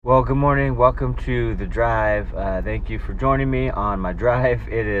Well, good morning. Welcome to The Drive. Thank you for joining me on my drive.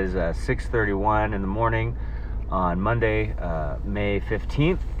 It is 6:31 in the morning on Monday, May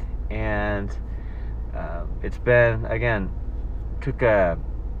 15th. And it's been, again, took a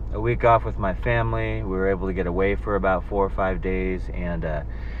week off with my family. We were able to get away for about 4 or 5 days. And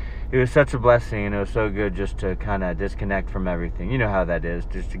it was such a blessing. And it was so good just to kind of disconnect from everything. You know how that is,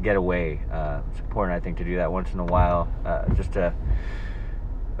 just to get away. It's important, I think, to do that once in a while, just to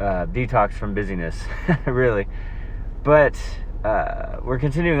detox from busyness, really. But we're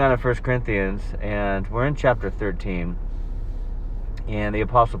continuing on in 1 Corinthians, and we're in chapter 13, and the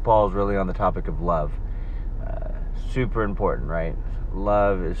Apostle Paul is really on the topic of love. Super important, right?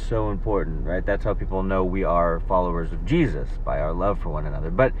 Love is so important, right? That's how people know we are followers of Jesus, by our love for one another.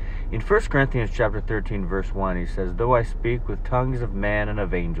 But in 1 Corinthians chapter 13, verse 1, he says, "Though I speak with tongues of man and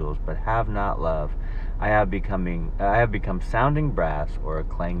of angels, but have not love, I have become sounding brass or a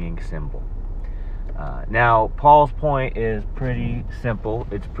clanging cymbal." Now, Paul's point is pretty simple.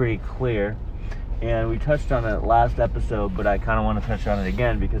 It's pretty clear. And we touched on it last episode, but I kind of want to touch on it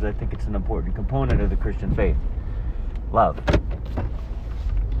again because I think it's an important component of the Christian faith. Love.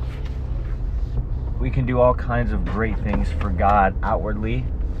 We can do all kinds of great things for God outwardly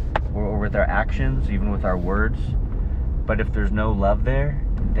or with our actions, even with our words. But if there's no love there,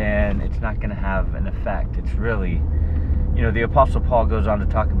 then it's not going to have an effect. It's really, the Apostle Paul goes on to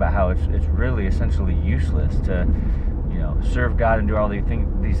talk about how it's really essentially useless to, serve God and do all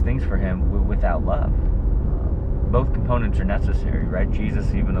these things for Him without love. Both components are necessary, right?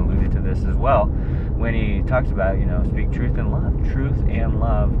 Jesus even alluded to this as well when He talks about, speak truth and love. Truth and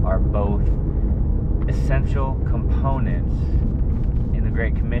love are both essential components in the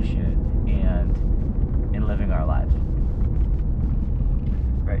Great Commission and in living our lives.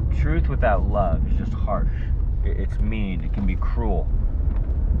 Right? Truth without love is just harsh. It's mean. It can be cruel.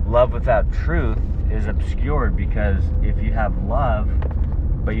 Love without truth is obscured because if you have love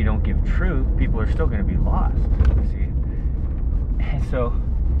but you don't give truth, people are still going to be lost. You see? And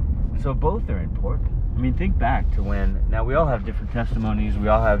so both are important. I mean, think back to when, now we all have different testimonies. We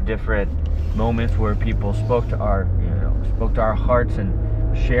all have different moments where people spoke to our hearts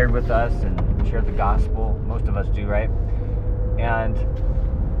and shared with us and shared the gospel. Most of us do, right? And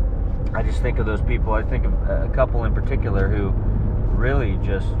I just think of those people. I think of a couple in particular who really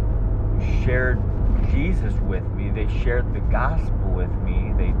just shared Jesus with me. They shared the gospel with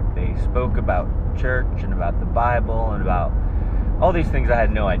me. They spoke about church and about the Bible and about all these things I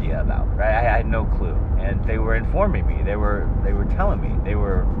had no idea about, right? I had no clue. And they were informing me. They were telling me. They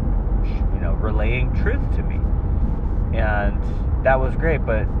were, relaying truth to me. And that was great.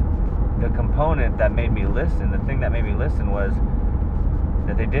 But the component that made me listen, the thing that made me listen was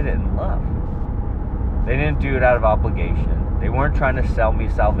that they did it in love. They didn't do it out of obligation. They weren't trying to sell me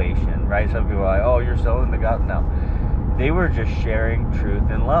salvation, right? Some people are like, "Oh, you're selling the gospel." No. They were just sharing truth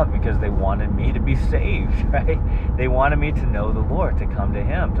in love because they wanted me to be saved, right? They wanted me to know the Lord, to come to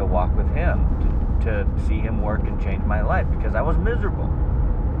Him, to walk with Him, to see Him work and change my life because I was miserable.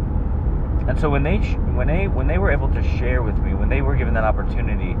 And so when they were able to share with me, when they were given that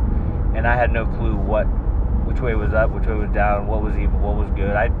opportunity, and I had no clue which way was up, which way was down, what was evil, what was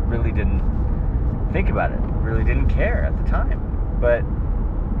good, I really didn't think about it. Really didn't care at the time. But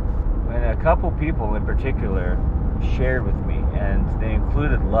when a couple people in particular shared with me, and they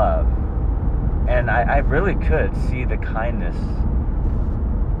included love, and I really could see the kindness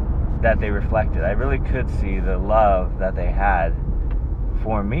that they reflected. I really could see the love that they had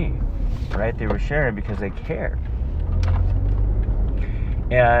for me, right? They were sharing because they cared.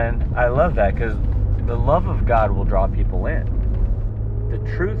 And I love that because the love of God will draw people in. The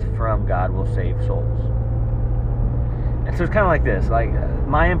truth from God will save souls. And so it's kind of like this. Like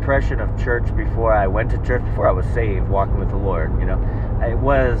my impression of church before I went to church, before I was saved, walking with the Lord, it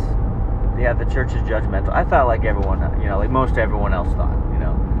was, the church is judgmental. I thought like everyone, like most everyone else thought,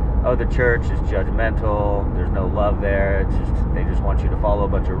 oh, the church is judgmental. There's no love there. They just want you to follow a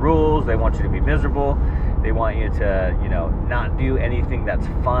bunch of rules. They want you to be miserable. They want you to, not do anything that's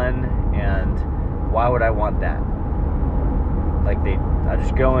fun. And why would I want that? Like I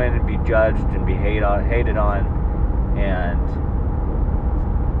just go in and be judged and be hated on, and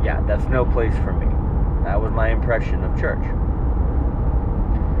yeah, that's no place for me. That was my impression of church.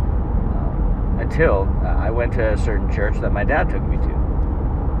 Until I went to a certain church that my dad took me to,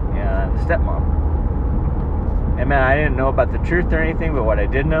 and stepmom. And man, I didn't know about the truth or anything, but what I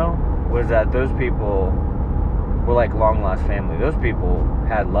did know was that those people were like long lost family. Those people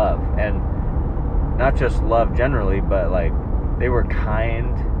had love, and not just love generally, but like they were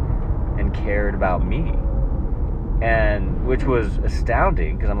kind and cared about me. and which was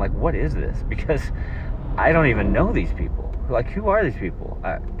astounding because I'm like, what is this? Because I don't even know these people. Like, who are these people?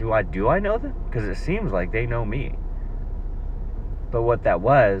 Do I know them? Because it seems like they know me. But what that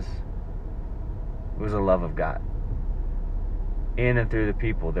was a love of God. In and through the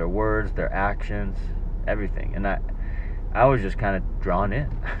people, their words, their actions, everything. And I was just kind of drawn in.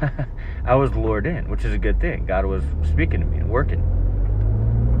 I was lured in, which is a good thing. God was speaking to me and working.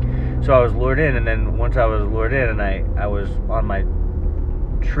 So I was lured in, and then once I was lured in and I was on my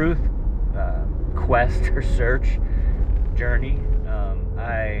truth quest or search journey,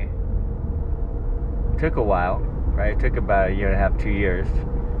 I took a while, right? It took about 1.5 years, 2 years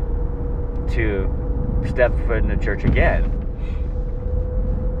to step foot in the church again.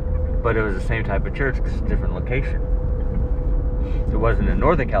 But it was the same type of church because it's a different location. It wasn't in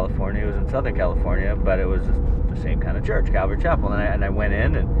Northern California, it was in Southern California, but it was the same kind of church, Calvary Chapel. And I went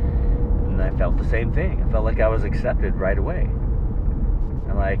in and I felt the same thing. I felt like I was accepted right away.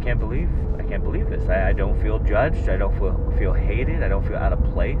 I'm like, I can't believe this. I don't feel judged. I don't feel hated. I don't feel out of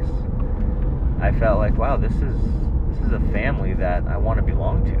place. I felt like, wow, this is a family that I want to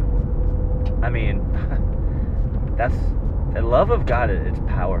belong to. I mean, that's the love of God. It's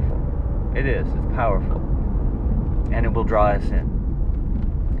powerful. It is. It's powerful, and it will draw us in.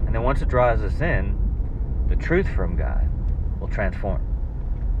 And then once it draws us in, the truth from God will transform.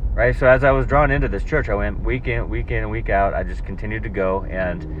 Right? So as I was drawn into this church, I went week in, and week out. I just continued to go,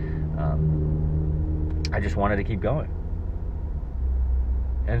 and I just wanted to keep going.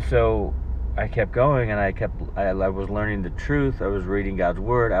 And so I kept going, and I was learning the truth. I was reading God's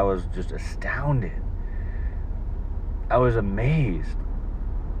Word. I was just astounded. I was amazed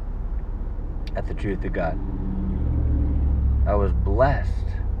at the truth of God. I was blessed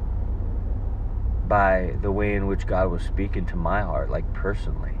by the way in which God was speaking to my heart, like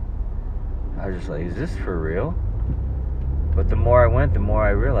personally. I was just like, is this for real? But the more I went, the more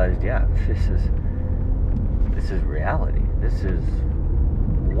I realized, yeah, this is reality. This is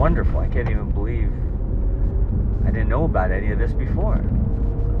wonderful. I can't even believe I didn't know about any of this before.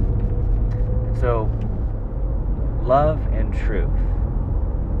 So, love and truth,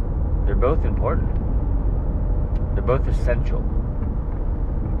 they're both important. They're both essential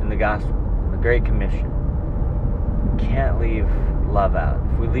in the gospel, in the Great Commission. Can't leave love out.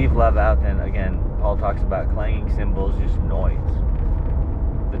 If we leave love out, then again, Paul talks about clanging cymbals, just noise.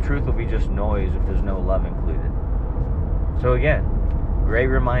 The truth will be just noise if there's no love included. So again, great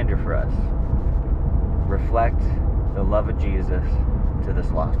reminder for us. Reflect the love of Jesus to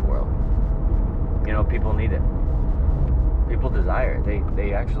this lost world. You know, people need it. People desire it.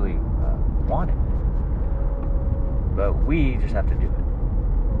 They actually want it. But we just have to do it.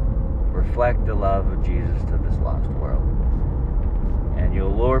 Reflect the love of Jesus to this lost world. And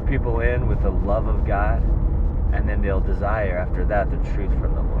you'll lure people in with the love of God, and then they'll desire after that the truth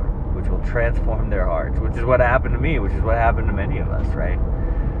from the Lord, which will transform their hearts, which is what happened to me, which is what happened to many of us, right?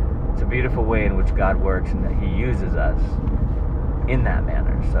 It's a beautiful way in which God works and that He uses us in that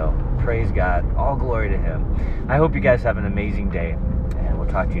manner. So praise God. All glory to Him. I hope you guys have an amazing day, and we'll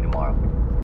talk to you tomorrow.